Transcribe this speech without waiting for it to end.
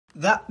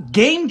That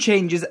game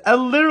changers are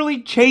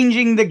literally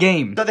changing the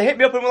game. So they hit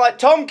me up and were like,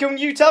 Tom, can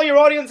you tell your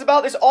audience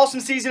about this awesome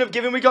season of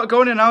giving we got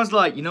going? And I was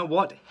like, you know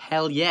what?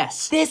 Hell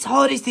yes. This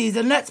holiday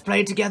season, let's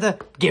play together,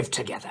 give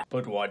together.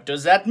 But what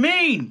does that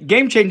mean?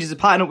 Game changers are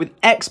partnering up with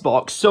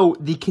Xbox so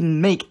they can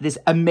make this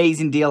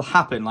amazing deal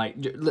happen. Like,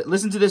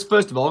 listen to this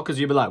first of all, because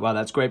you'll be like, wow,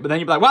 that's great. But then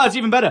you'll be like, wow, it's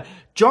even better.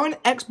 Join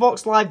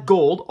Xbox Live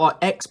Gold or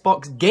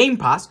Xbox Game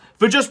Pass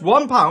for just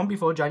 £1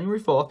 before January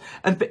 4th.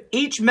 And for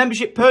each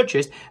membership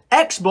purchase,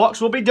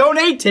 Xbox will be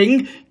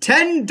donating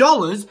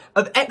 $10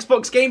 of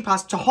Xbox Game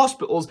Pass to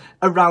hospitals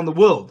around the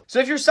world. So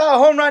if you're sat at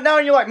home right now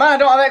and you're like, man, I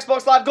don't have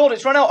Xbox Live Gold,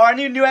 it's run out, or I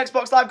need a new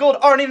Xbox Live Gold,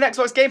 or I need an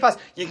Xbox Game Pass,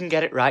 you can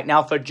get it right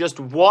now for just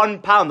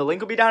 £1. The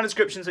link will be down in the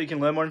description so you can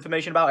learn more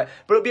information about it.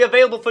 But it'll be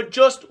available for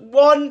just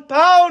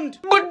 £1.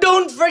 But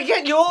don't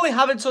forget, you only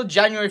have until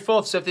January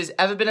 4th, so if there's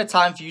ever been a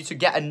time for you to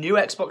get a new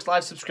Xbox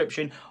Live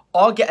subscription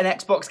or get an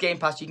Xbox Game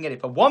Pass, you can get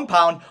it for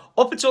 £1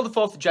 up until the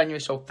 4th of January.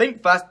 So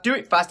think fast, do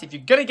it fast. If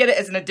you're going to get it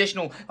as an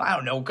additional, I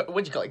don't know,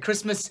 what do you call it,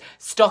 Christmas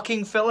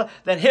stocking filler,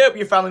 then hit up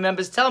your family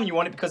members, tell them you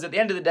want it, because at the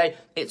end of the day,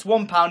 it's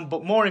 £1,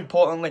 but more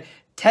importantly,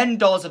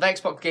 $10 of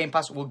Xbox Game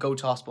Pass will go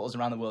to hospitals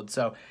around the world.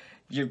 So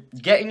you're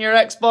getting your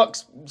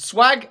Xbox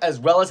swag as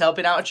well as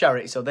helping out a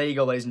charity. So there you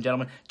go, ladies and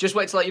gentlemen. Just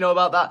wait to let you know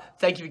about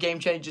that. Thank you for Game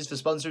Changers for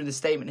sponsoring this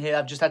statement here.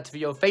 I've just had to for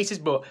your faces,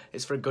 but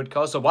it's for a good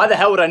cause. So why the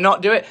hell would I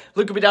not do it?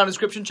 Link will be down in the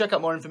description. Check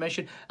out more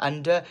information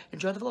and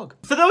enjoy the vlog.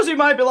 For those who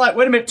might be like,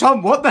 wait a minute,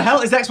 Tom, what the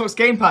hell is Xbox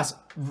Game Pass?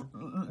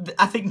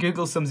 I think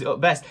Google sums it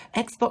up best.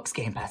 Xbox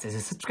Game Pass is a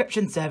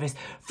subscription service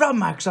from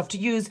Microsoft to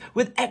use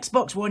with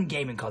Xbox One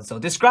gaming console,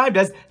 described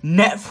as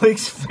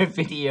Netflix for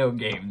video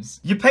games.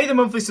 You pay the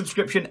monthly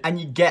subscription and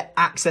you get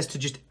access to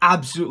just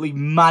absolutely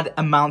mad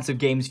amounts of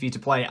games for you to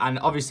play. And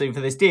obviously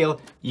for this deal,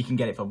 you can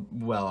get it for,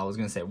 well, I was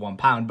going to say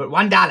 £1, but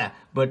 $1.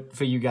 But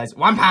for you guys,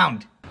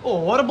 £1.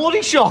 Oh, what a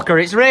bloody shocker.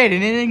 It's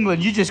raining in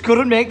England. You just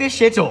couldn't make this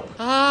shit up.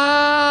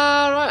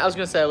 Right. I was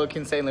going to say I look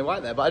insanely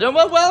white there, but I don't.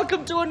 Well,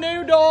 welcome to a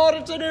new dawn.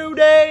 It's a new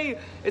day.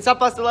 It's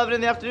 11:30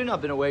 in the afternoon.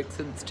 I've been awake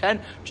since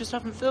 10. Just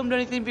haven't filmed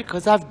anything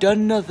because I've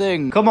done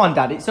nothing. Come on,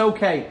 Dad. It's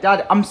okay.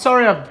 Dad, I'm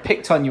sorry I've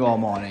picked on you all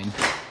morning.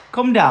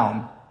 Come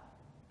down.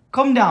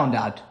 Come down,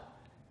 Dad.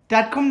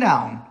 Dad, come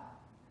down.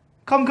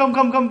 Come.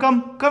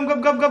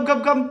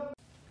 Come.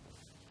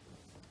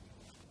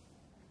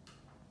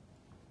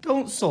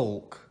 Don't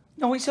sulk.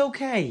 No, it's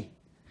okay.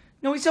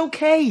 No, it's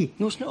okay.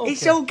 No, it's not okay.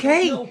 It's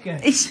okay.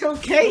 It's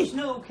okay. It's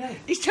not okay.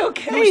 It's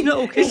okay.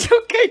 No, it's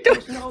not okay.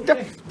 It's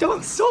okay.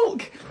 Don't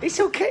sulk. It's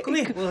okay. Come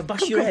here. Well, I'll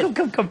bash your head.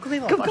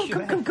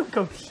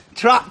 Come.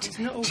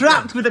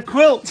 Trapped with a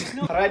quilt.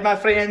 All right, my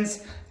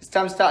friends. It's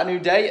time to start a new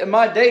day. And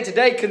my day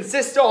today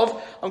consists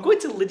of, I'm going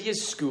to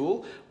Lydia's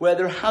school where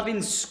they're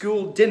having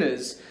school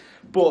dinners.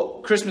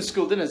 But Christmas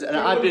school dinners, and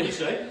I've been.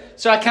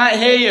 So I can't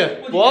hear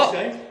you. What?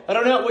 Did you say? I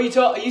don't know. What are you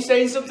talking? Are you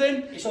saying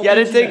something? Yeah, I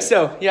didn't think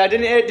so. Yeah, I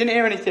didn't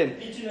hear anything.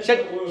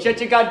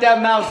 Shut your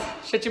goddamn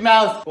mouth. Shut your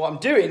mouth. What I'm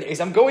doing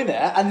is I'm going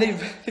there, and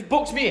they've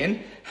booked me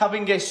in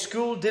having a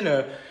school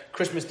dinner,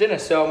 Christmas dinner.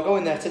 So I'm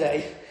going there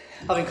today,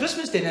 having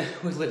Christmas dinner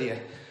with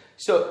Lydia.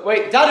 So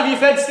wait, Dad, have you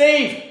fed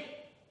Steve?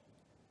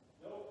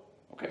 No.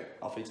 Okay,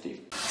 I'll feed Steve.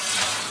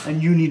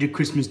 And you need a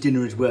Christmas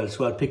dinner as well,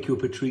 so I'll pick you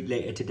up a treat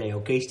later today,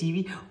 okay,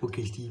 Stevie?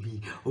 Okay,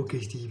 Stevie.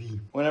 Okay, Stevie.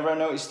 Whenever I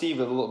notice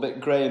Steve a little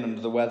bit grey and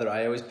under the weather,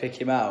 I always pick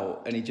him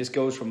out, and he just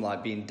goes from,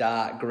 like, being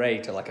dark grey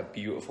to, like, a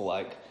beautiful,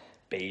 like,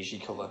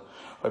 beigey colour.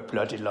 I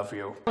bloody love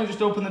you. I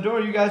just opened the door.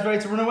 Are you guys ready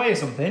to run away or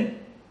something?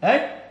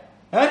 Hey?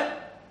 Hey?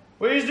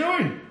 What are you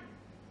doing?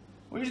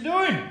 What are you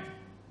doing?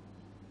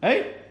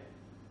 Hey?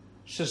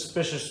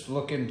 Suspicious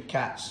looking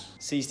cats.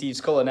 See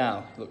Steve's colour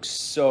now? Looks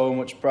so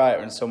much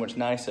brighter and so much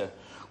nicer.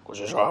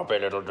 Because you're a happy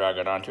little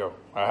dragon, aren't you?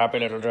 A happy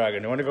little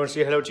dragon. You want to go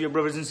say hello to your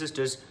brothers and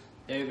sisters?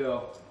 There you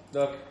go.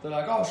 Look, they're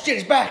like, oh shit,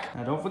 he's back!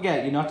 Now don't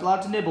forget, you're not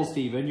allowed to nibble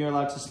Stephen. You're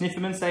allowed to sniff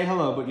him and say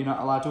hello, but you're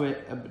not allowed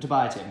to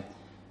bite him.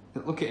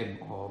 Look at him.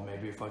 Oh,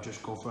 maybe if I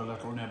just go for a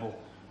little nibble.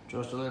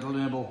 Just a little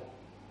nibble.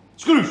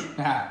 Scrooge!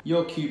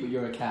 You're cute, but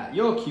you're a cat.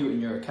 You're cute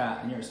and you're a cat,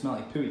 and you're a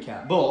smelly pooey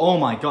cat. But, oh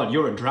my god,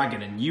 you're a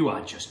dragon and you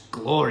are just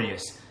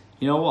glorious.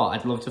 You know what?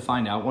 I'd love to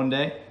find out one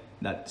day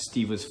that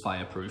Steve was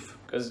fireproof.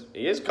 Because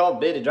he is called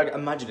Bearded Dragon.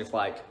 Imagine if,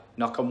 like,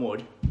 knock on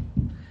wood,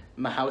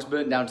 my house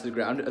burnt down to the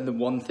ground and the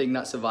one thing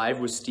that survived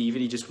was Steve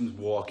and he just was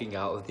walking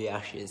out of the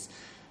ashes.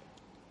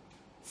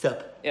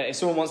 Sup? Yeah, if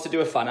someone wants to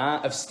do a fan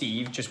art of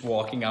Steve just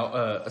walking out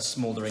a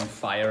smouldering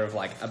fire of,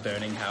 like, a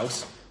burning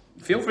house,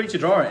 feel free to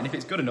draw it, and if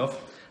it's good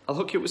enough, I'll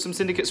hook you up with some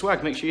Syndicate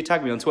swag. Make sure you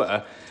tag me on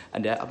Twitter,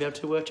 and I'll be able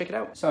to check it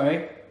out.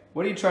 Sorry,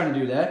 what are you trying to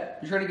do there?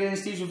 You trying to get in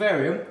Steve's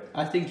vivarium?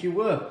 I think you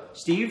were.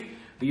 Steve,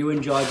 you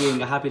enjoy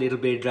being a happy little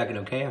bearded dragon,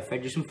 okay? I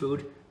fed you some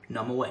food, and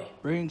I'm away.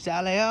 Bring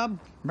Sally up,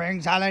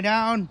 bring Sally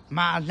down,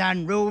 my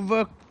Land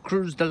Rover,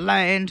 cruise the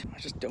land. I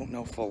just don't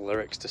know full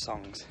lyrics to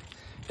songs.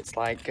 It's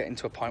like getting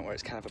to a point where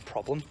it's kind of a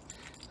problem.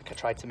 I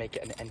tried to make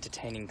it an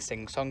entertaining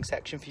sing-song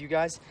section for you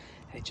guys,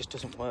 and it just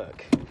doesn't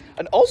work.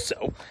 And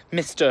also,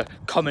 Mr.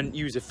 Common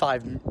User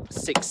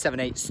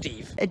 5678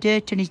 Steve. A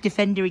dirt on his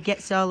defender, he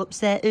gets all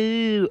upset.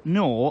 Ooh.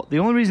 No, the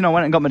only reason I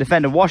went and got my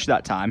defender washed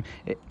that time,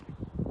 I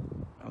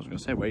was going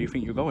to say, where do you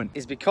think you're going?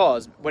 Is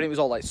because when it was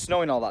all like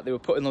snowing and all that, they were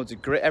putting loads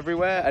of grit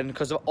everywhere, and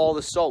because of all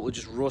the salt would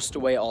just rust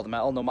away all the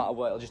metal, no matter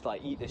what, it'll just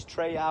like eat this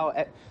tray out.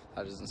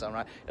 That doesn't sound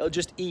right. It'll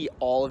just eat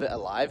all of it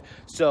alive.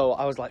 So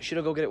I was like, should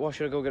I go get it washed?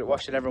 Should I go get it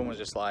washed? And everyone was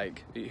just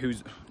like,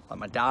 who's like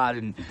my dad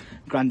and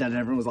granddad, and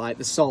everyone was like,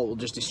 the salt will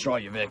just destroy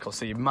your vehicle,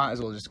 so you might as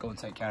well just go and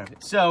take care of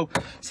it. So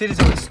as soon as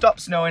it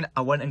stopped snowing,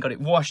 I went and got it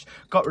washed,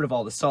 got rid of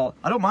all the salt.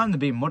 I don't mind there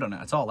being mud on it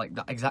at all. Like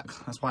that exactly.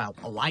 That's why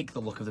I like the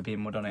look of there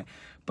being mud on it.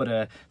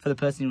 But for the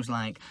person who was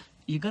like,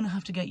 you're gonna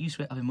have to get used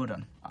to it having mud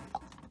on.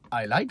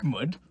 I like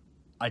mud.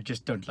 I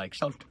just don't like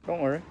salt. Don't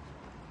worry.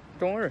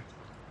 Don't worry.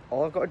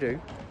 All I've got to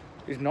do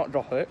is not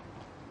drop it.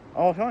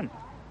 Oh, fine.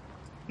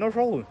 No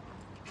problem.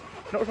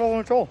 Not a problem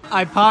at all.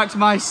 I parked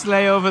my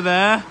sleigh over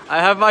there. I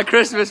have my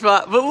Christmas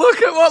mat, but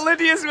look at what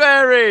Lydia's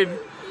wearing.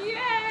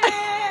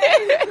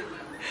 Yay!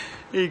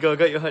 Here you go,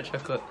 got your hot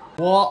chocolate.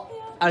 What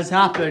has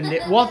happened?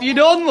 What have you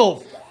done,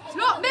 love? It's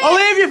not me. I'll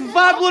leave you for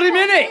 5 bloody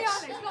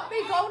minutes.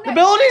 The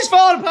building's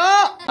falling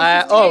apart!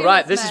 Oh,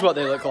 right, this is what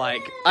they look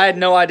like. I had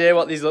no idea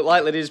what these look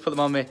like. Lydia just put them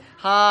on me.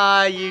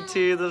 Hi, you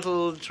two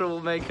little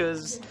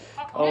troublemakers.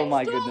 Oh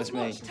my goodness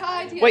me.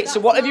 Wait,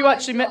 so what have you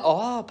actually made?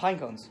 Oh, pine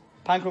cones.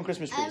 Pine cone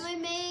Christmas trees.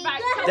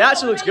 They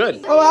actually looks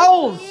good. Oh,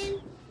 owls!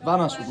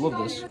 Vanos would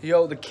love this.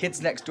 Yo, the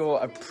kids next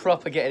door are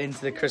proper getting into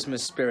the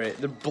Christmas spirit.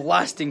 They're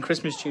blasting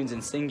Christmas tunes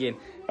and singing.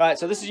 Right,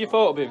 so this is your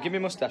photo booth. Give me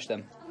a moustache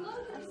then.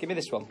 Give me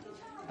this one.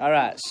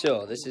 Alright,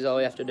 so this is all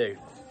you have to do.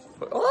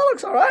 Oh, that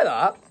looks alright,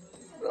 that.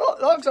 Oh,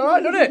 that looks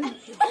alright, doesn't it? Look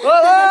at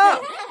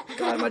that!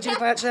 God, imagine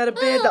if I actually had a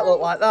beard that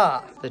looked like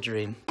that. The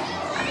dream.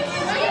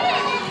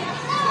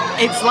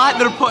 It's like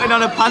they're putting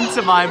on a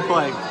pantomime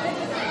play.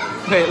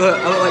 Wait, look,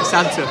 I look like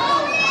Santa.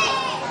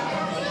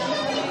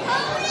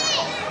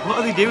 What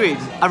are they doing?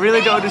 I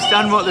really don't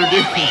understand what they're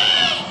doing.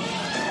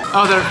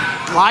 Oh,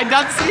 they're line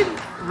dancing?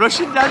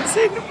 Russian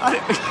dancing?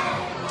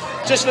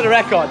 Just for the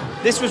record,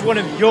 this was one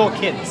of your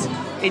kids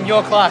in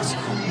your class.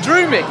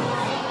 Drew me.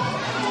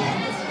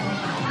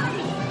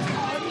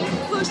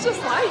 Looks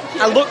just like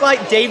you. I look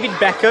like David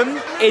Beckham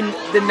in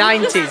the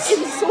 90s. You just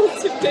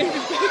insulted David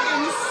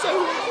Beckham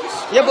so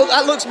much. Yeah, but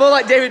that looks more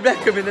like David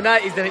Beckham in the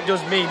 90s than it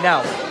does me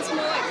now. It's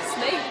more like a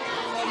snake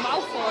or a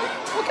Malfoy.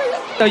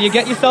 Okay. So you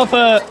get yourself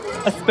a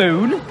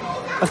spoon,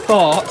 a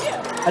fork,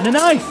 and a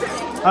knife.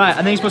 All right,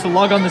 and then you're supposed to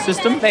log on the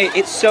system. Mate,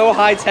 it's so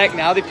high tech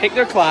now. They pick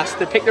their class,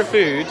 they pick their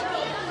food.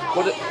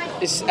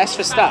 It's S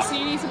for staff. So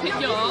you need to pick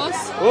yours.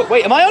 Oh,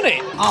 wait, am I on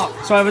it? Oh,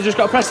 so I've just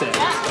got to press it?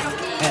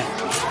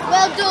 Yeah.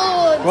 Well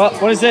done.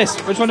 What is this?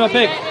 Which one do I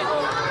pick?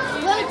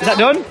 Is that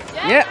done?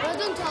 Yeah. Well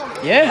done,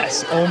 Tom.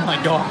 Yes. Oh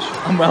my gosh,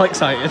 I'm well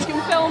excited. You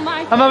can film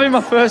my I'm having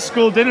my first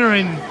school dinner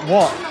in,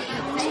 what,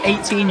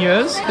 18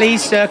 years?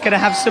 Please, sir, can I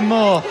have some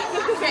more?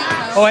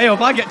 Oh, hey,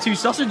 if I get 2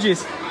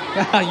 sausages.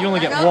 You only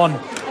get 1.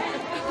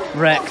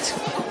 Wrecked.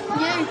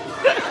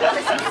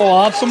 Oh,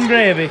 I'll have some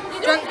gravy.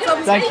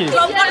 Thank you.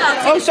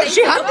 Oh, so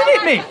she handed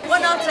it me.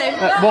 1 or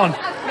 2? 1.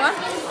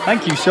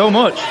 Thank you so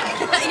much.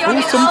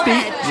 Ooh, some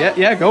pea.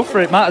 Yeah, go for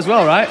it. Might as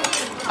well, right?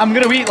 I'm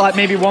going to eat like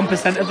maybe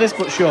 1% of this,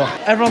 but sure.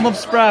 Everyone loves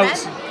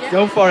sprouts.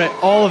 Go for it.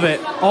 All of it.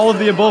 All of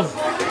the above.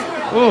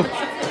 Oh,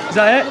 is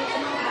that it?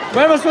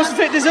 Where am I supposed to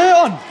fit dessert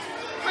on?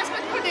 Christmas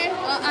pudding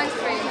or ice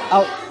cream?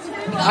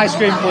 Ice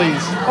cream,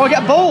 please. Oh, I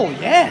get a bowl.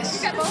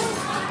 Yes.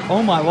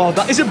 Oh my lord,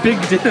 that is a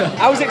big dinner.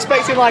 I was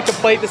expecting like a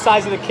plate the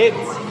size of the kids.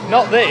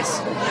 Not this.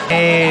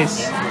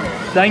 Yes.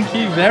 Thank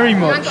you very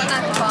much.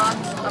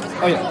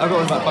 Oh yeah, I've got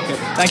one in my pocket.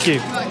 Thank you.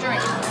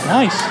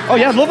 Nice. Oh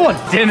yeah, I'd love one.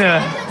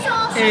 Dinner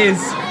is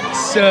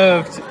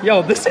served.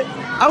 Yo,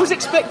 I was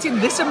expecting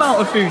this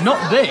amount of food,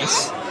 not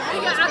this.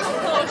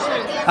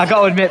 I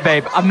gotta admit,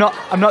 babe, I'm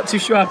not too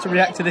sure how to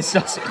react to this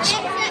sausage.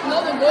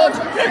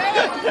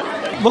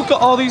 Look at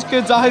all these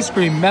kids' ice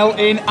cream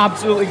melting,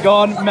 absolutely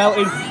gone,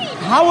 melting.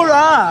 How are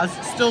ours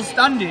still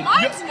standing?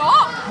 Mine's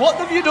not. What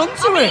have you done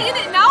to I'm it? eating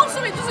it now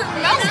so it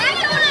doesn't melt.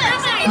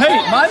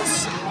 Hey,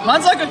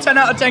 mine's like a 10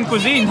 out of 10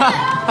 cuisine.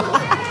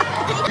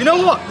 You know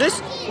what?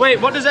 Wait,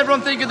 what does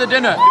everyone think of the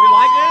dinner? Do we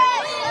like it?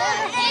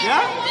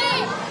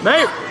 Yeah?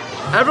 Mate,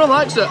 everyone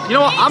likes it. You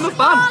know what? I'm a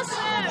fan.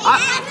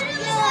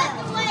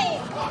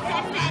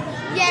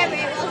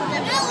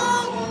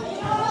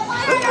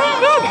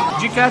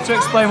 Do you care to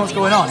explain what's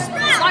going on?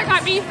 It's like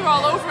I'm ether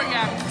all over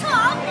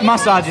again.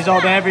 Massages all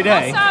day, every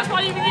day. Massage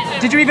while you eat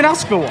it. Did you even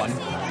ask for one?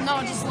 No,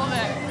 I just love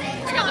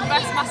it. We got the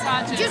best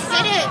massages. Just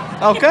get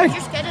it. Okay.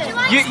 Just get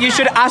it.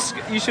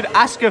 You should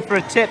ask her for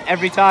a tip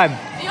every time.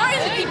 He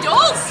already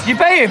does. You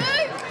pay him.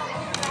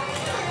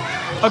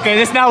 Okay,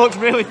 this now looks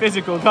really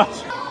physical,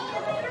 gosh.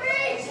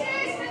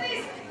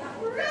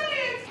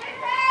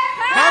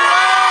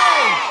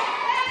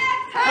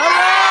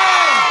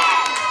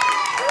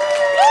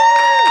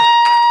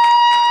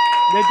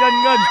 They've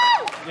done good.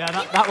 Yeah,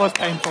 that was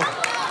painful.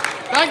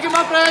 Thank you,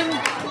 my friend.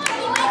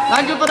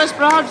 Thank you for the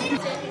sprout. Do you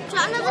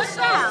want another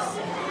sprout?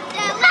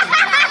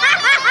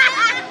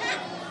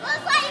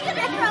 Looks like you're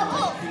gonna throw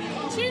up.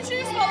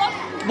 Choo-choo, fella.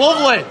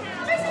 Lovely.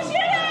 This is it!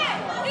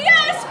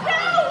 Yes,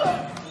 sprout!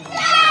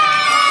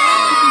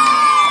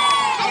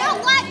 I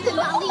don't like them.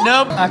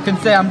 Nope. I can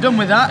say I'm done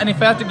with that, and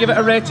if I have to give it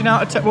a rating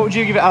out of 10, what would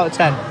you give it out of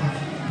 10?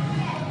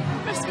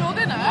 For school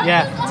dinner?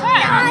 Yeah.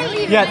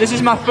 10. Yeah, this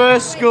is my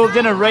first school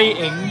dinner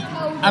rating.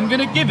 I'm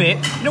gonna give it,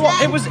 you know what,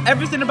 it was,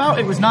 everything about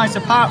it was nice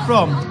apart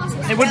from,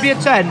 it would be a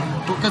 10,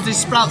 because there's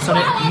sprouts on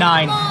it,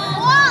 9.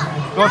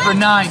 Go for a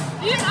 9.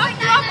 You didn't have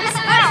to have the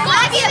sprout.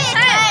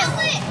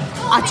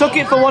 I took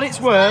it for what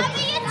it's worth.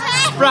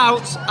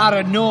 Sprouts are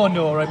a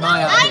no-no in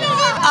my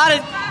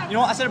eyes. You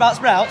know what I said about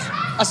sprouts?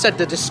 I said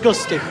they're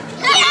disgusting.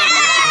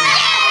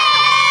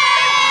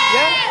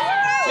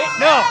 Yeah?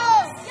 No.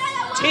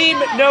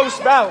 Team no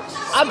sprouts.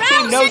 I'm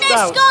team no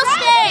sprouts.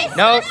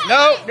 No.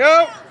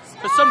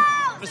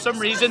 For some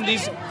reason,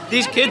 these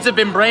kids have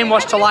been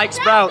brainwashed to like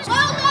sprouts.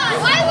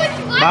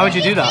 Why would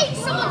you do that?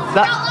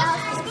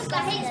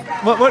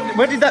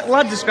 What did that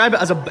lad describe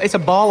it as? It's a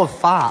ball of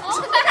fat.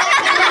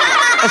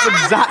 That's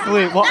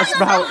exactly what a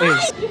sprout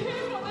is.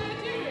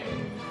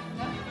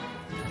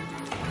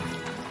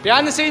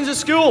 Behind the scenes of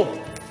school.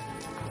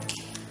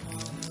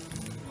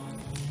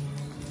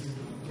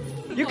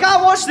 You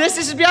can't watch this.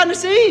 This is behind the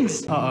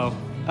scenes.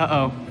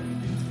 Uh-oh.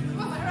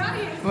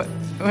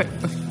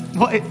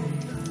 What?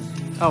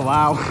 Oh,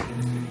 wow.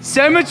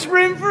 So much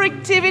room for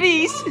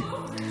activities.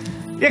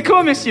 Yeah, come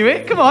on, Miss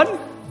Hewitt. Come on.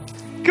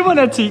 Come on,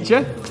 head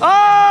teacher.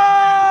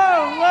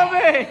 Oh, love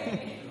it.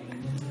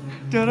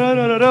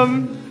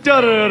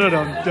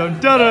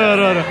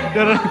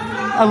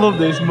 I love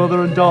this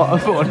mother and daughter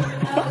fun.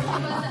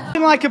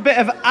 Like a bit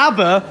of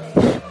ABBA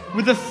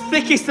with the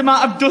thickest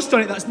amount of dust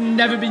on it that's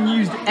never been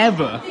used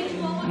ever.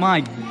 My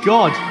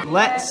God.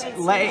 Let's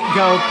let it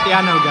go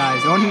piano,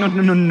 guys. Oh,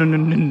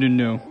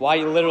 no. Why are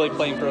you literally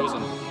playing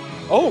Frozen?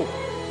 Oh,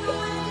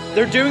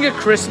 they're doing a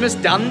Christmas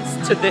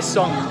dance to this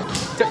song.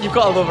 You've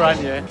got to love her,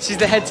 haven't you? She's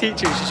the head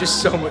teacher. She's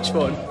just so much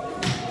fun.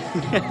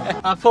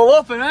 I pull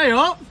up and hey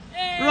up.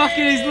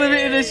 Rocking his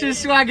limited edition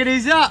swag and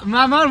he's up.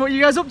 My man, what are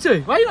you guys up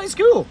to? Why are you not in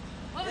school?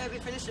 Yeah, we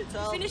finished at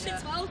 12. Finished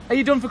at 12. Are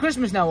you done for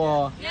Christmas now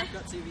or? Yeah.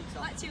 Got 2 weeks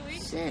off. Like 2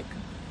 weeks. Sick.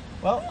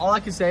 Well, all I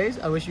can say is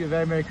I wish you a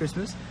very Merry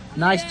Christmas.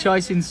 Nice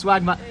choice in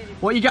swag, man.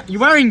 What you got?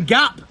 You're wearing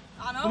Gap.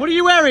 I know. What are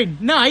you wearing?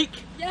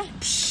 Nike? Yeah.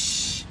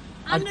 Psh.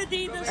 And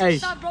Adidas.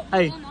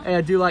 Hey,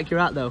 I do like your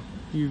hat though.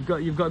 You've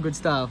got good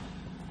style.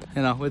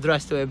 You know, with the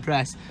rest to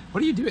impress.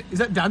 What are you doing? Is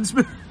that dance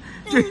move?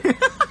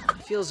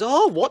 Feels,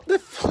 oh, what the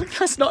fuck?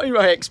 That's not who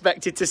I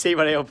expected to see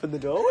when I opened the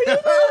door. What are you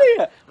doing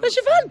here? Where's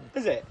your van?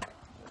 Is it?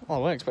 Oh, I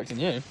weren't expecting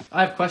you.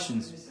 I have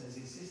questions.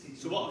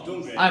 So what I've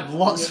done, Greg? I have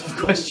lots of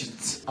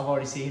questions. I've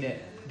already seen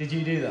it. Did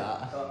you do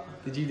that?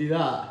 Did you do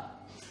that?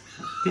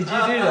 Did you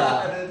do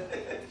that?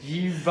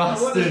 You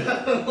bastard.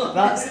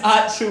 That's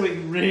actually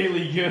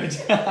really good.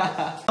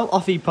 Well,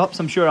 off he pops.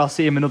 I'm sure I'll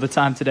see him another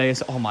time today.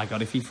 So, oh my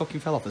God, if he fucking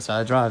fell off the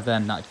side of the drive,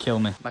 then that'd kill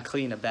me. My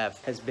cleaner, Bev,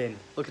 has been.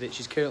 Look at it.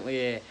 She's currently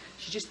here.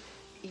 She just,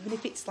 even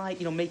if it's like,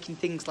 you know, making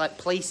things like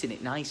placing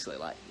it nicely,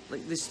 like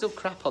there's still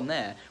crap on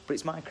there, but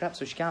it's my crap,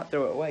 so she can't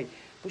throw it away.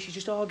 But she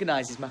just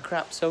organises my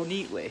crap so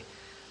neatly.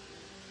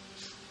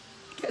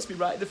 It gets me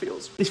right in the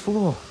feels. This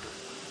floor,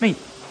 mate,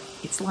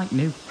 it's like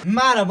new.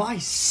 Man, am I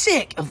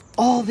sick of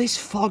all this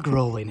fog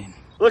rolling in.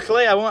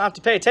 Luckily, I won't have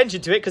to pay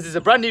attention to it because there's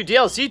a brand new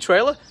DLC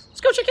trailer.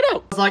 Let's go check it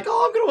out. I was like,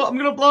 oh, I'm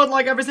gonna upload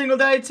like every single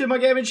day to my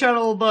gaming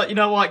channel, but you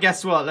know what?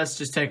 Guess what? Let's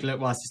just take a look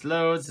whilst this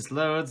loads,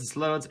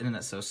 and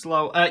that's so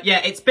slow.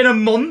 Yeah, it's been a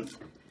month.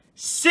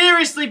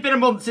 Seriously, been a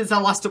month since I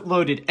last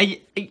uploaded. Are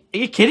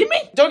you kidding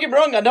me? Don't get me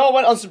wrong, I know I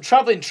went on some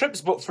travelling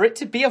trips, but for it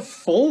to be a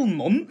full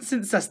month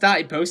since I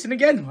started posting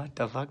again, what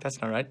the fuck?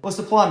 That's not right. What's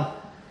the plan?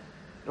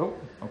 Oh,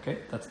 okay,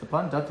 that's the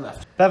plan. Dad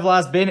left. Bevel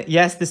has been.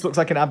 Yes, this looks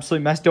like an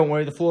absolute mess. Don't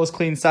worry, the floor's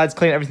clean, sides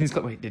clean, everything's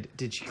clean. Wait,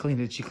 did she clean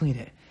it? Did she clean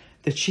it?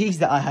 The cheese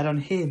that I had on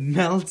here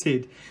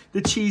melted.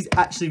 The cheese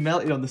actually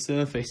melted on the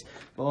surface.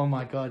 But oh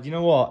my God, you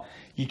know what?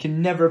 You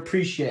can never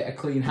appreciate a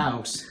clean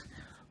house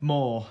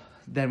more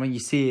than when you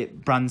see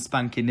it brand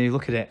spanking new.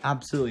 Look at it,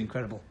 absolutely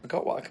incredible. I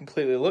forgot what I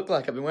completely look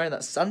like. I've been wearing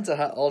that Santa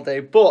hat all day.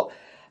 But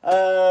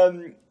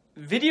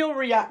video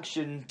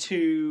reaction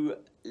to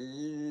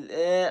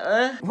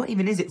what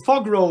even is it?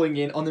 Fog rolling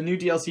in on the new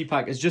DLC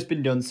pack has just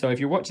been done. So if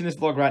you're watching this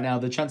vlog right now,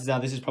 the chances are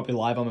this is probably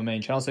live on my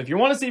main channel. So if you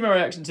want to see my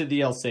reaction to the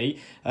DLC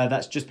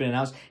that's just been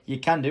announced, you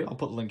can do. I'll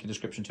put the link in the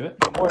description to it.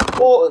 But more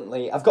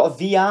importantly, I've got a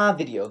VR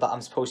video that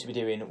I'm supposed to be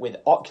doing with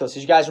Oculus.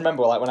 As you guys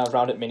remember, like when I was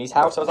round at Minnie's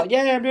house, I was like,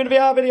 yeah, I'm doing a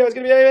VR video. It's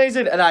gonna be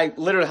amazing. And I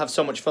literally have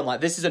so much fun. Like,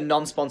 this is a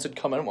non-sponsored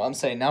comment, what I'm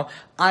saying now.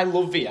 I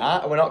love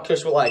VR. And when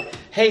Oculus were like,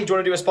 hey, do you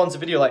want to do a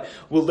sponsored video? Like,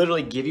 we'll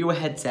literally give you a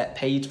headset,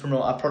 pay you to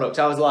promote our product.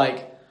 I was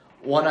like,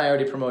 1, I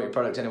already promote your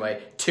product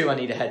anyway. 2, I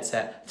need a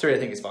headset. 3, I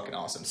think it's fucking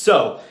awesome.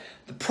 So,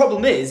 the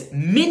problem is,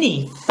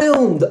 Minnie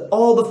filmed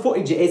all the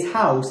footage at his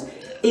house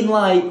in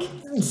like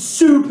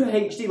super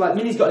HD, like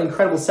Minnie's got an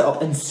incredible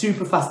setup and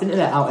super fast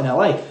internet out in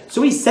LA.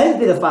 So he sent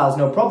me the files,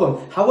 no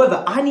problem.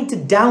 However, I need to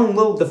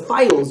download the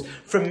files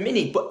from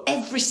Minnie, but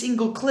every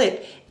single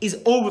clip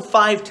is over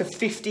 5 to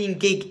 15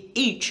 gig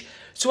each.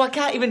 So I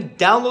can't even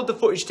download the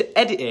footage to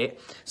edit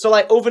it. So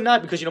like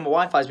overnight, because you know my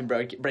Wi-Fi's been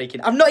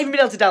breaking, I've not even been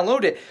able to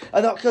download it.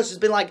 And that coach has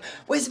been like,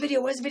 where's the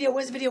video, where's the video,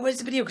 where's the video, where's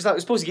the video? Because I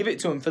was supposed to give it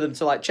to them for them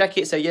to like check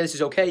it, say, yeah, this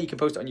is okay, you can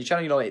post it on your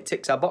channel, you know, it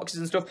ticks our boxes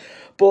and stuff.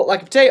 But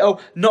like a potato,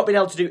 not been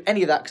able to do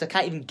any of that because I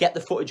can't even get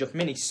the footage of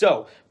Minnie.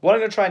 So what I'm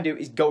going to try and do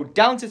is go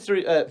down to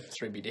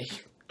 3BD.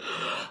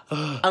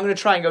 I'm going to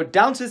try and go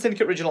down to the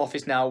Syndicate Original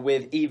office now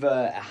with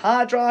either a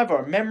hard drive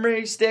or a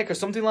memory stick or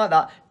something like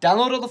that,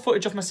 download all the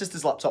footage off my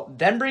sister's laptop,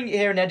 then bring it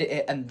here and edit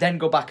it, and then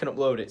go back and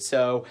upload it.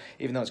 So,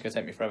 even though it's going to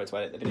take me forever to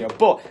edit the video,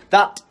 but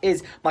that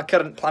is my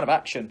current plan of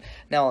action.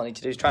 Now all I need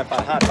to do is try and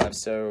find a hard drive,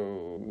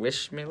 so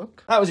wish me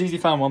luck. That was easy,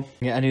 found one.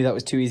 Yeah, I knew that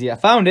was too easy. I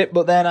found it,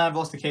 but then I've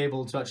lost the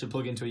cable to actually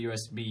plug into a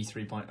USB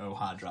 3.0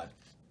 hard drive.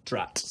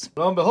 Drat.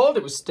 Lo and behold,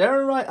 it was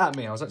staring right at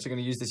me. I was actually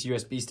going to use this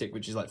USB stick,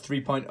 which is like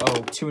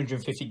 3.0,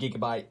 250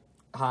 gigabyte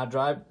hard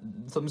drive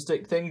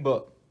thumbstick thing,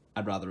 but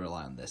I'd rather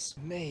rely on this.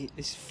 Mate,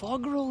 this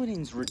fog rolling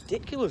in's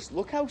ridiculous.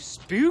 Look how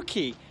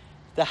spooky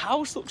the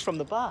house looks from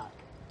the back.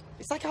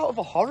 It's like out of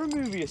a horror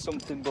movie or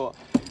something, but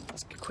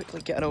let's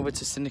quickly get over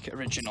to Syndicate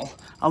Original.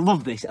 I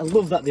love this. I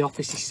love that the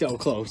office is so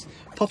close.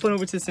 Pop on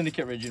over to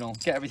Syndicate Original,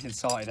 get everything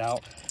sorted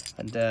out,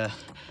 and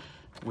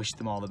wish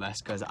them all the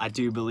best, because I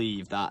do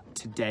believe that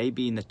today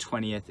being the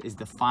 20th is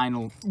the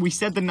final. We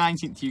said the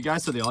 19th to you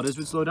guys so the orders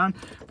would slow down,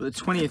 but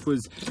the 20th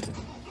was,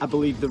 I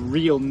believe, the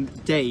real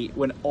date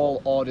when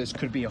all orders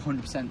could be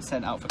 100%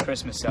 sent out for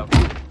Christmas. So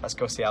let's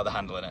go see how they're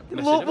handling it.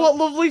 Look what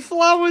lovely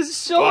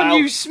flowers, Sean, wow,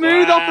 you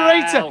smooth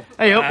operator.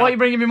 Hey, what are you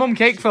bringing me mum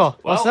cake for?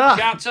 What's that?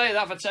 Can't tell you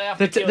that for today. I have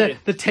to kill you.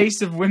 The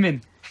taste of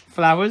women.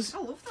 Flowers. I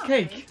love that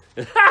cake.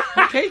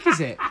 What cake is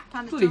it?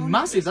 Bloody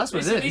massive, that's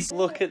what it is.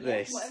 Look at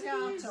this.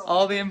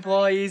 All the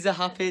employees are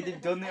happy,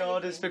 they've done the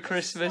orders for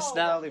Christmas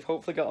now. They've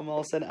hopefully got them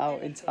all sent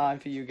out in time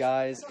for you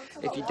guys.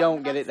 If you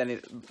don't get it,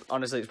 then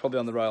honestly, it's probably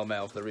on the Royal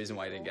Mail for the reason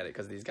why you didn't get it,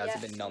 because these guys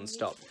have been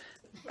non-stop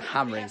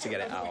hammering to get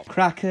it out.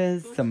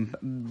 Crackers,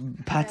 some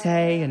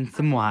pate, and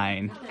some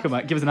wine. Come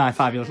on, give us an high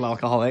five, you little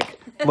alcoholic.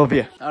 Love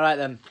you. Alright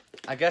then,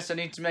 I guess I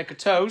need to make a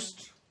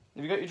toast.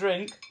 Have you got your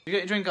drink? Have you got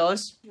your drink,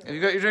 Alice? Have you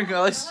got your drink,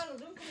 Alice?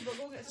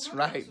 It's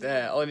right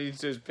there. All I need to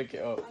do is pick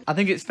it up. I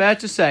think it's fair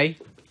to say,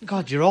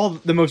 God, you're all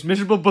the most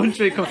miserable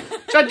bunch of it.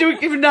 Try to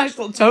give a nice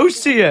little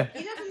toast to you.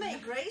 You never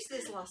made Grace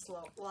this last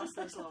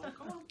this long.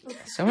 Come on.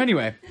 So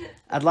anyway,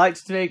 I'd like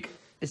to take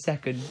a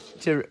second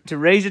to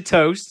raise a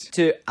toast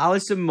to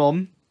Alice and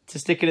Mum to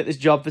sticking at this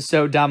job for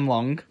so damn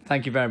long.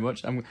 Thank you very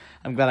much. I'm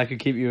glad I could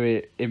keep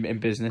you in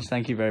business.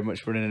 Thank you very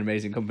much for running an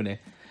amazing company.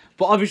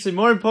 But obviously,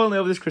 more importantly,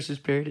 over this Christmas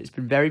period, it's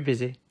been very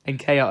busy and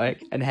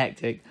chaotic and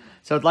hectic.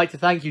 So I'd like to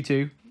thank you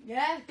two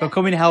for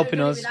coming and helping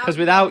us. Because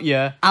without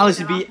you, Alice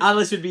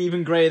would be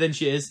even greater than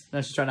she is. Now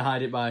she's trying to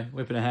hide it by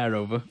whipping her hair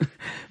over.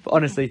 But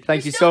honestly,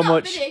 thank you so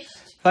much.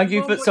 Thank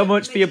you so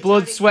much for your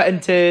blood, sweat,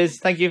 and tears.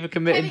 Thank you for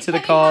committing to the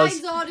cause.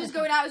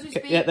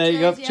 Yeah, there you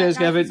go. Cheers,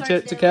 Kevin.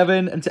 To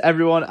Kevin and to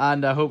everyone.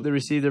 And I hope they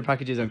receive their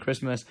packages on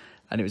Christmas.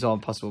 And it was all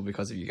possible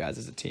because of you guys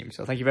as a team.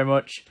 So thank you very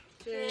much.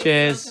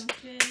 Cheers.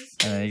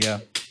 There you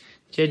go.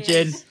 Chin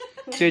chin.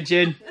 Chin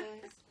chin.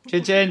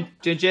 Chin chin.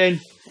 Chin chin.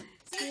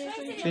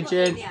 Chin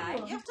chin.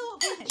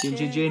 Chin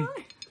chin chin.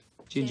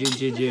 Chin chin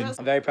chin chin.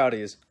 I'm very proud of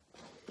you.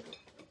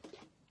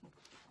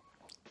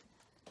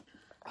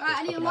 Alright,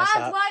 I need a live,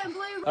 white and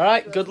blue.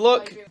 Alright, good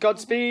luck.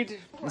 Godspeed.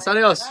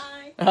 Adios.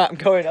 Alright, I'm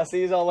going. I'll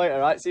see you all later,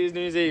 alright? See you New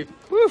Year's Eve.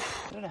 Woo.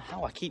 I don't know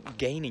how I keep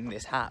gaining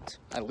this hat.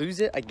 I lose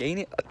it, I gain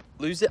it, I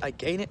lose it, I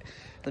gain it.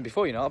 And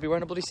before you know, I'll be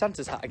wearing a bloody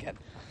Santa's hat again.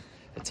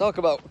 And talk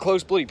about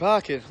close bloody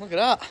parking. Look at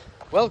that.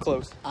 Well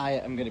close. I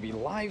am going to be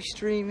live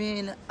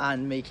streaming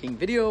and making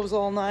videos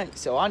all night,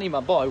 so I need my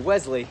boy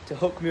Wesley to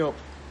hook me up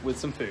with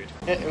some food.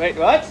 Wait,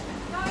 what?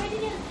 No, he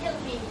nearly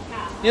killed me.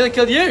 Nearly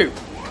killed you?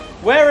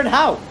 Where and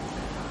how?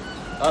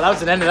 Oh, that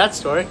was the end of that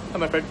story. Oh,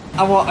 my friend.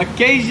 I want a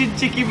Cajun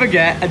chicken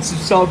baguette and some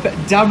salt.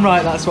 Damn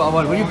right, that's what I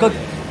want. What are you cooking?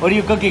 What are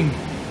you cooking?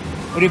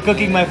 What are you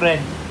cooking, my friend?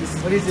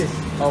 What is this?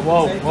 Oh,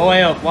 whoa. Whoa,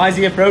 way up. Why is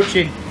he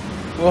approaching?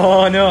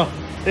 Whoa, no.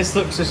 This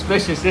looks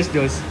suspicious, this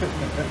does.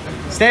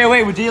 Stay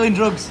away, we're dealing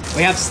drugs.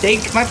 We have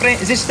steak, my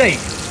friend. Is this steak?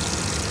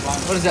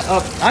 What is that?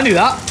 Oh, I knew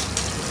that.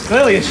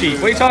 Clearly a sheep.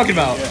 What are you talking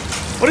about?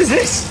 What is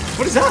this?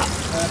 What is that?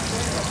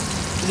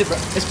 Is it?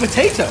 It's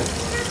potato.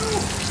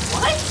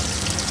 What?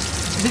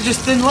 Is it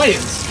just thin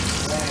layers?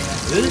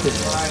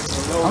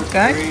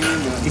 Okay.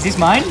 Is this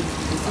mine?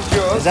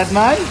 Is that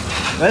mine?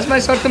 Where's my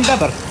salt and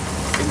pepper?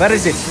 Where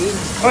is it?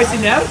 Oh, it's in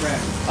there?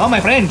 Oh,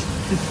 my friend.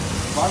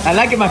 I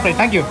like it, my friend.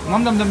 Thank you.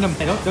 Nom nom nom nom.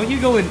 Hey, don't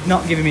you go and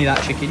not giving me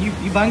that chicken. You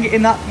bang it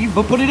in that. You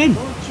put it in.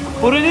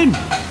 Put it in.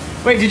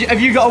 Wait, have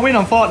you got a win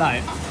on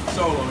Fortnite?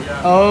 Solo,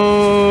 yeah.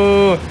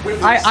 Oh,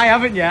 I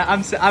haven't yet.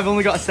 I've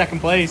only got a second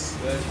place.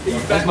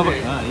 Where's my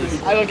book?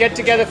 I will get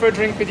together for a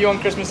drink with you on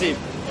Christmas Eve.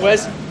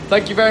 Wes,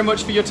 thank you very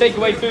much for your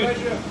takeaway food.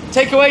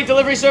 Takeaway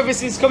delivery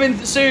service is coming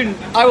soon.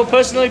 I will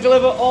personally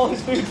deliver all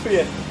his food for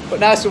you. But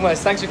nice one,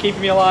 Wes. Thanks for keeping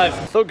me alive.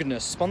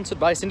 Thugness, sponsored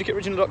by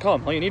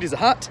SyndicateOriginal.com. All you need is a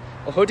hat,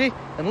 a hoodie,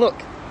 and look,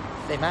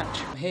 they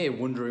match. I'm here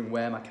wondering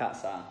where my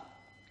cats are.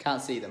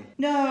 Can't see them.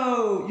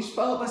 No, you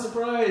spoiled my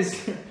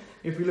surprise.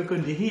 If we look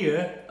under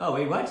here. Oh,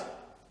 wait,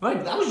 what?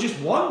 Wait, that was just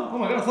one? Oh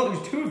my god, I thought there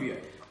was two of you.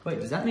 Wait,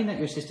 does that mean that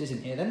your sister's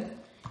in here then?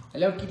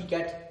 Hello, kitty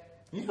cat.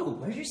 Hello,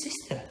 where's your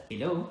sister?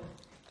 Hello,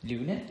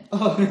 Luna.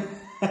 Oh,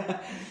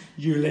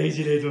 you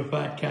lazy little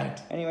fat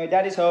cat. Anyway,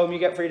 Daddy's home. You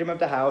get freedom of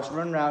the house.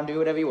 Run around, do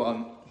whatever you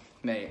want.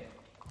 Mate,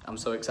 I'm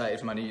so excited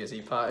for my New Year's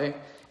Eve party.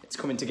 It's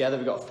coming together.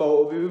 We've got a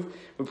photo booth.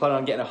 We're planning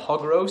on getting a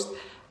hog roast,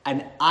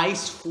 an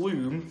ice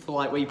flume for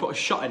like where you put a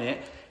shot in it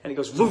and it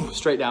goes woof,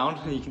 straight down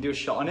and you can do a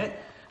shot on it.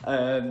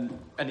 And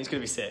it's gonna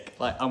be sick.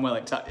 Like, I'm well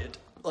excited.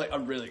 Like,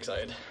 I'm really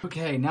excited.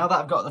 Okay, now that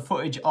I've got the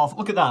footage off,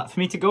 look at that. For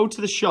me to go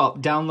to the shop,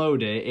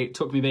 download it, it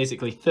took me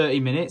basically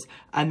 30 minutes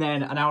and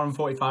then an hour and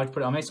 45 to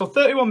put it on me. So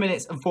 31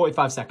 minutes and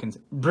 45 seconds.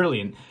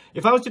 Brilliant.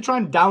 If I was to try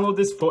and download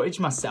this footage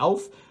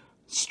myself,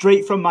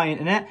 straight from my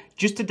internet,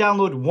 just to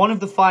download one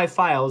of the 5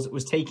 files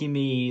was taking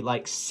me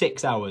like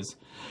 6 hours.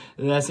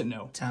 That's it,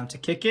 no. Time to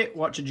kick it,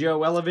 watch a Joe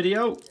Weller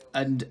video.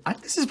 And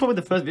this is probably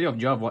the first video of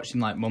Joe I've watched in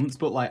like months,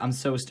 but like I'm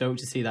so stoked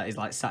to see that he's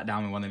like sat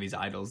down with one of his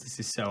idols. This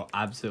is so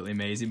absolutely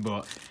amazing.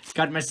 But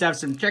got myself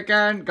some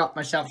chicken, got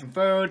myself some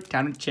food,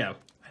 time to chill.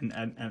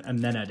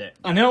 And then edit.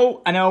 I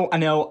know.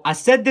 I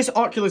said this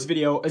Oculus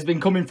video has been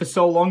coming for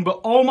so long,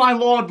 but oh my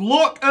lord,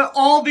 look at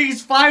all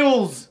these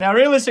files! Now,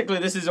 realistically,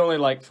 this is only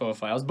like 4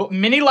 files, but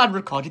Mini Lad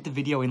recorded the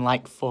video in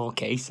like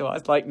 4K, so I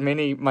was like,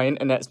 Mini, my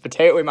internet's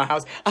potato in my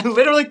house. I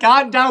literally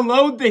can't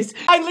download this.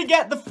 I finally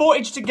get the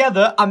footage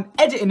together. I'm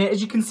editing it.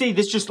 As you can see,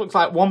 this just looks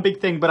like one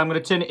big thing, but I'm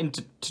gonna turn it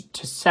into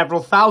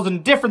several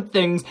thousand different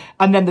things,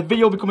 and then the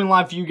video will be coming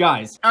live for you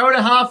guys. Hour and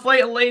a half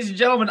later, ladies and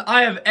gentlemen,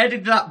 I have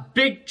edited that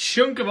big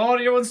chunk of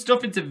audio and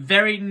stuff into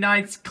very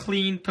nice,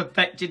 clean,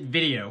 perfected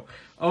video.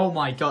 Oh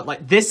my god,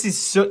 like this is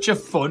such a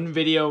fun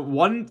video.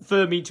 1,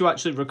 for me to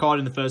actually record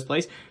in the first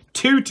place.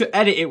 2, to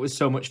edit it was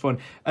so much fun.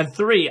 And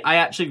 3, I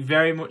actually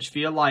very much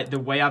feel like the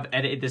way I've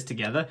edited this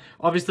together,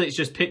 obviously it's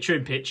just picture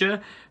in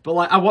picture, but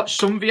like I watched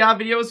some VR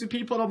videos with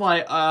people and I'm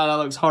like, oh,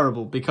 that looks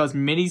horrible, because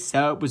Mini's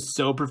setup was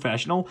so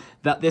professional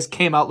that this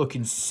came out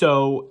looking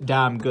so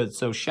damn good.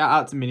 So shout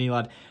out to Mini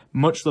Lad.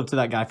 Much love to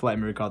that guy for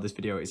letting me record this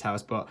video at his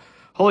house, but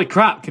holy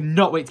crap,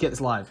 cannot wait to get this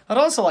live. I'd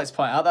also like to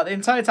point out that the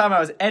entire time I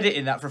was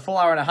editing that for a full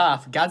hour and a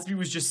half, Gadsby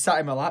was just sat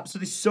in my lap, so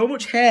there's so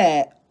much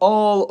hair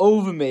all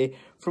over me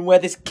from where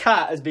this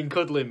cat has been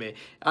cuddling me.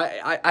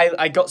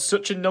 I got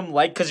such a numb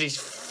leg because he's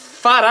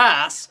fat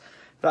ass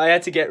that I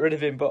had to get rid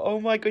of him, but oh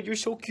my god, you're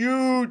so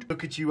cute.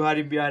 Look at you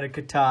hiding behind a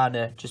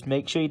katana. Just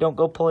make sure you don't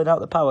go pulling out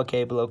the power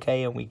cable,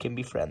 okay, and we can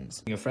be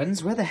friends. Your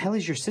friends? Where the hell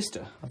is your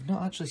sister? I've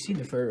not actually seen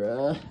her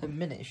for a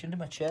minute. Is she under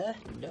my chair?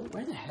 No,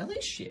 where the hell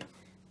is she?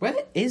 Where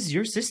is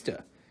your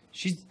sister?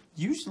 She's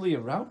usually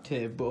around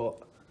here, but...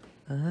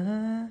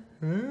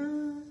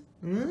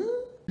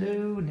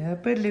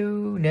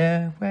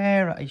 Luna,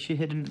 where is she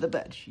hidden under the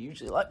bed? She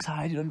usually likes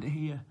hiding under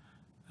here.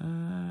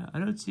 I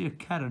don't see a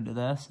cat under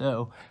there,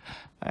 so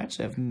I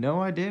actually have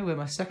no idea where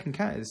my second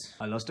cat is.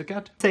 I lost a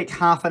cat. Take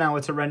half an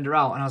hour to render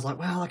out, and I was like,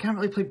 well, I can't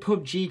really play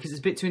PUBG because it's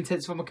a bit too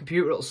intense for my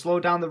computer. It'll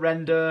slow down the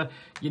render.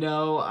 You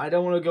know, I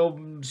don't want to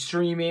go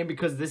streaming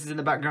because this is in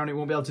the background. It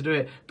won't be able to do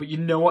it. But you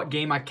know what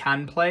game I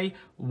can play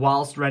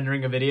whilst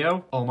rendering a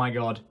video? Oh my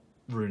god.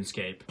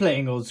 RuneScape.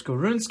 Playing old school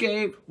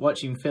RuneScape,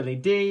 watching Philly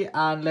D,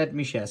 and let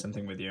me share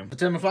something with you. I'll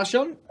turn my flash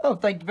on. Oh,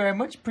 thank you very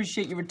much.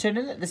 Appreciate you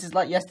returning it. This is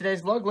like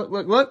yesterday's vlog. Look,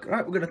 look, look. All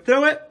right, we're going to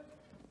throw it.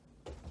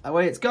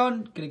 Away it's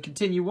gone. Going to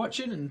continue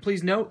watching, and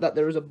please note that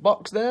there is a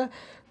box there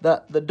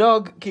that the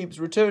dog keeps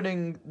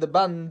returning the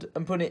band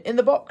and putting it in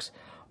the box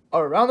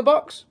or around the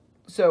box.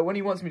 So when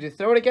he wants me to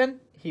throw it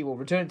again, he will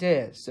return it to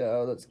here.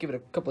 So let's give it a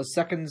couple of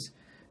seconds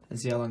and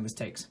see how long this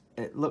takes.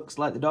 It looks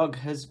like the dog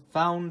has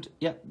found...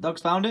 Yep,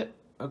 dog's found it.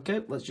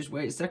 Okay, let's just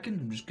wait a second.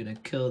 I'm just gonna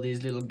kill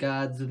these little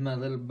guards with my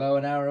little bow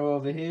and arrow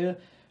over here.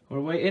 We're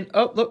waiting.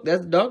 Oh, look,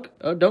 there's the dog.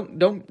 Oh,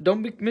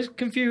 don't be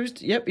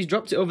confused. Yep, he's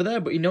dropped it over there,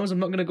 but he knows I'm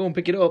not gonna go and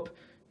pick it up.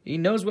 He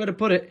knows where to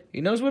put it.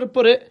 He knows where to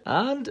put it.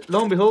 And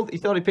lo and behold, he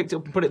thought he picked it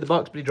up and put it in the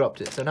box, but he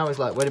dropped it. So now he's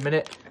like, wait a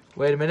minute.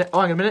 Wait a minute.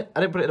 Oh, hang on a minute. I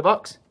didn't put it in the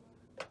box.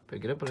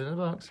 Pick it up, put it in the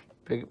box.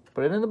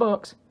 Put it in the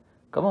box.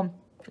 Come on.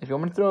 If you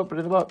want me to throw it, put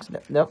it in the box.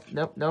 No.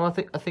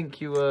 I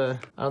think you. I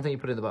don't think you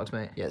put it in the box,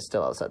 mate. Yeah, it's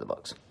still outside the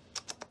box.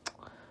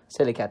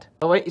 Silly cat.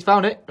 Oh wait, he's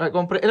found it. Right, go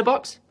and put it in the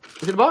box.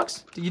 Is it in the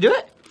box? Did you do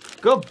it?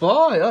 Good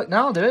boy. Look,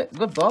 now I'll do it.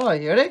 Good boy.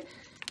 You ready?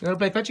 You want to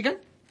play fetch again?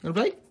 You want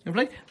to play? You want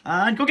to play?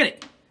 And go get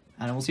it.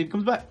 And we'll see if it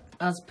comes back.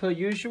 As per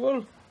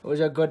usual.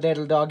 Who's a good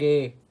little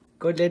doggy?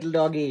 Good little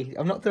doggy.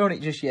 I'm not throwing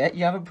it just yet.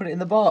 You haven't put it in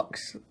the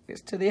box.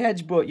 It's to the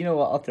edge, but you know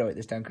what? I'll throw it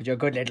this time because you're a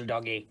good little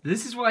doggy.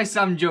 This is why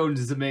Sam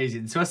Jones is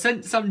amazing. So I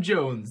sent Sam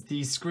Jones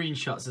these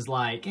screenshots as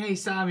like, hey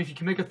Sam, if you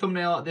can make a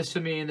thumbnail like this for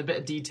me and a bit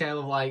of detail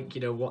of like,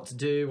 you know, what to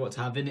do, what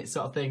to have in it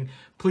sort of thing,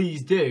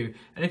 please do.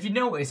 And if you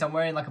notice, I'm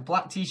wearing like a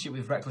black t-shirt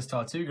with Reckless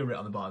Tortuga written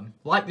on the bottom.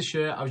 Like the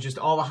shirt, I was just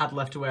all I had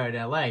left to wear in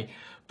LA.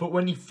 But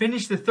when he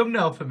finished the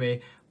thumbnail for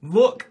me,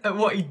 look at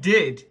what he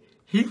did.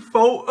 He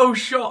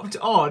photoshopped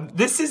on.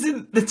 This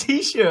isn't the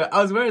t-shirt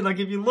I was wearing. Like,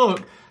 if you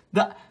look,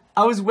 that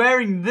I was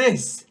wearing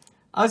this.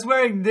 I was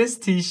wearing this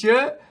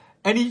t-shirt,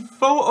 and he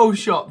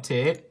photoshopped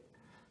it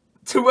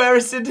to wear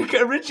a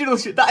Syndicate original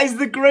shirt. That is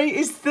the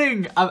greatest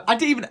thing. I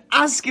didn't even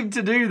ask him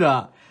to do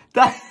that.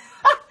 That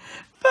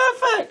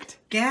perfect.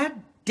 God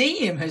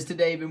damn, has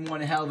today been one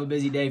hell of a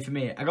busy day for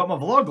me. I got my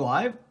vlog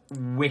live.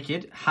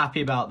 Wicked.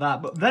 Happy about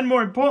that. But then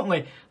more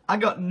importantly, I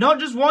got not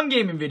just one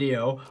gaming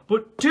video,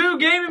 but 2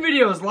 gaming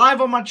videos live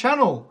on my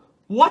channel.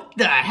 What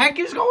the heck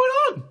is going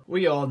on?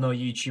 We all know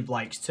YouTube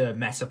likes to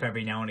mess up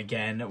every now and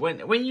again. When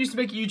you used to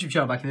make a YouTube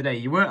channel back in the day,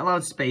 you weren't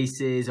allowed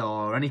spaces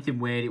or anything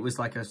weird. It was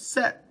like a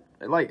set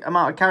like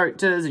amount of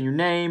characters and your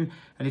name.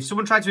 And if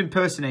someone tried to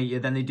impersonate you,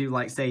 then they do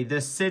like say the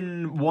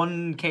Sin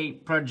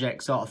 1K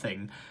project sort of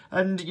thing.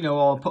 And you know,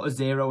 or put a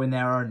 0 in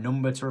there or a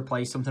number to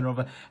replace something or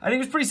other. And it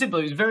was pretty simple.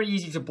 It was very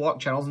easy to block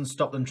channels and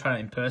stop them trying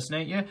to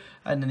impersonate you.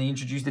 And then they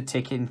introduced the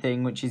ticking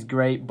thing, which is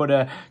great. But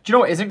do you know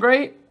what isn't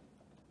great?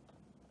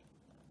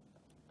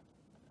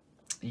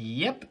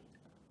 Yep.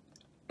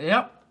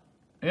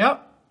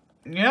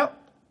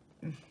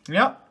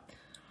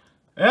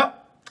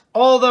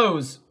 All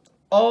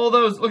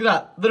those, look at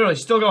that, literally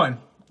still going.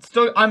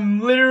 I'm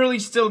literally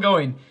still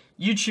going.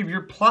 YouTube,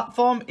 your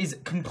platform is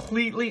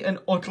completely and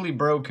utterly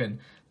broken.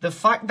 The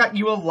fact that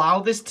you allow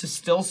this to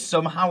still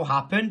somehow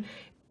happen,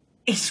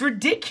 it's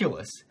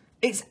ridiculous.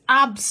 It's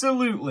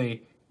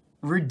absolutely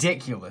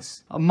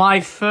ridiculous. My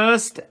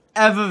first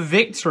ever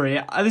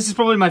victory, this is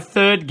probably my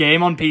 3rd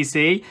game on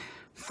PC.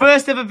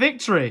 First ever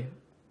victory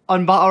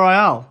on Battle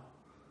Royale.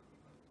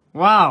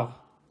 Wow.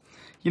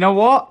 You know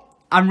what?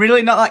 I'm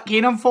really not that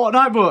keen on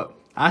Fortnite, but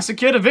I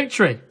secured a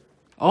victory.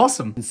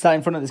 Awesome. Been sat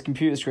in front of this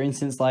computer screen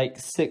since like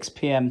 6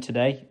 PM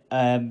today.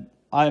 I'm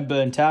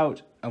burnt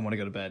out. I want to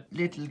go to bed.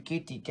 Little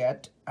kitty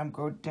cat, I'm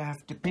going to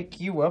have to pick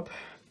you up,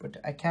 but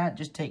I can't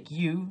just take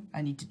you.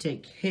 I need to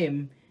take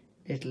him,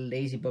 little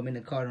lazy bum in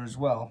the corner as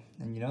well.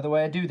 And you know the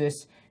way I do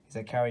this is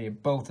I carry you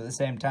both at the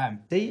same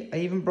time. See, I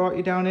even brought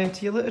you down here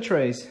to your litter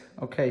trays.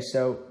 Okay,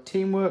 so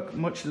teamwork,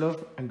 much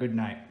love, and good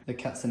night. The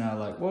cats are now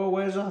like, whoa,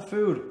 where's our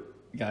food?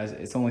 Guys,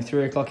 it's only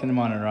 3 o'clock in the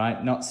morning,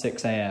 right? Not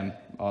 6 AM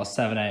or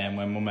 7 AM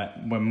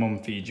when mum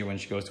feeds you when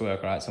she goes to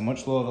work, right? So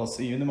much love, I'll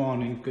see you in the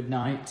morning. Good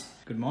night.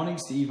 Good morning,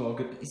 Steve, or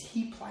good... Is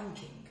he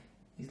planking?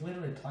 He's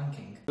literally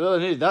planking. Well, I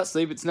needed that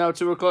sleep. It's now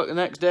 2 o'clock the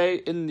next day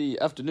in the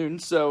afternoon,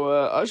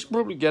 so I should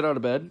probably get out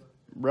of bed,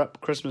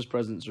 wrap Christmas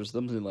presents or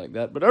something like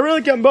that. But I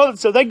really can't bother,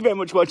 so thank you very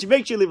much for watching.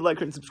 Make sure you leave a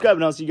like and subscribe,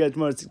 and I'll see you guys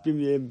tomorrow at 6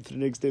 PM for the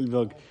next daily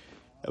vlog.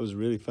 That was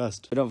really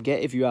fast. But don't forget,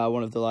 if you are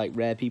one of the like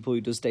rare people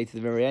who does stay to the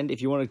very end,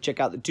 if you want to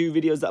check out the 2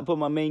 videos that I put on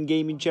my main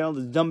gaming channel,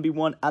 the Zombie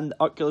one and the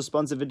Oculus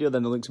sponsor video,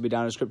 then the links will be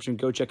down in the description.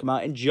 Go check them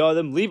out, enjoy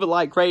them, leave a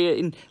like, rate it,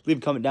 and leave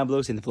a comment down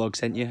below saying the vlog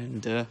sent you.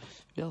 And yeah,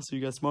 I'll see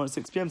you guys tomorrow at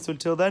 6 PM. So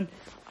until then,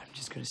 I'm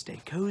just going to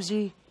stay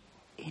cozy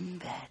in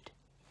bed.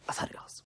 Adios.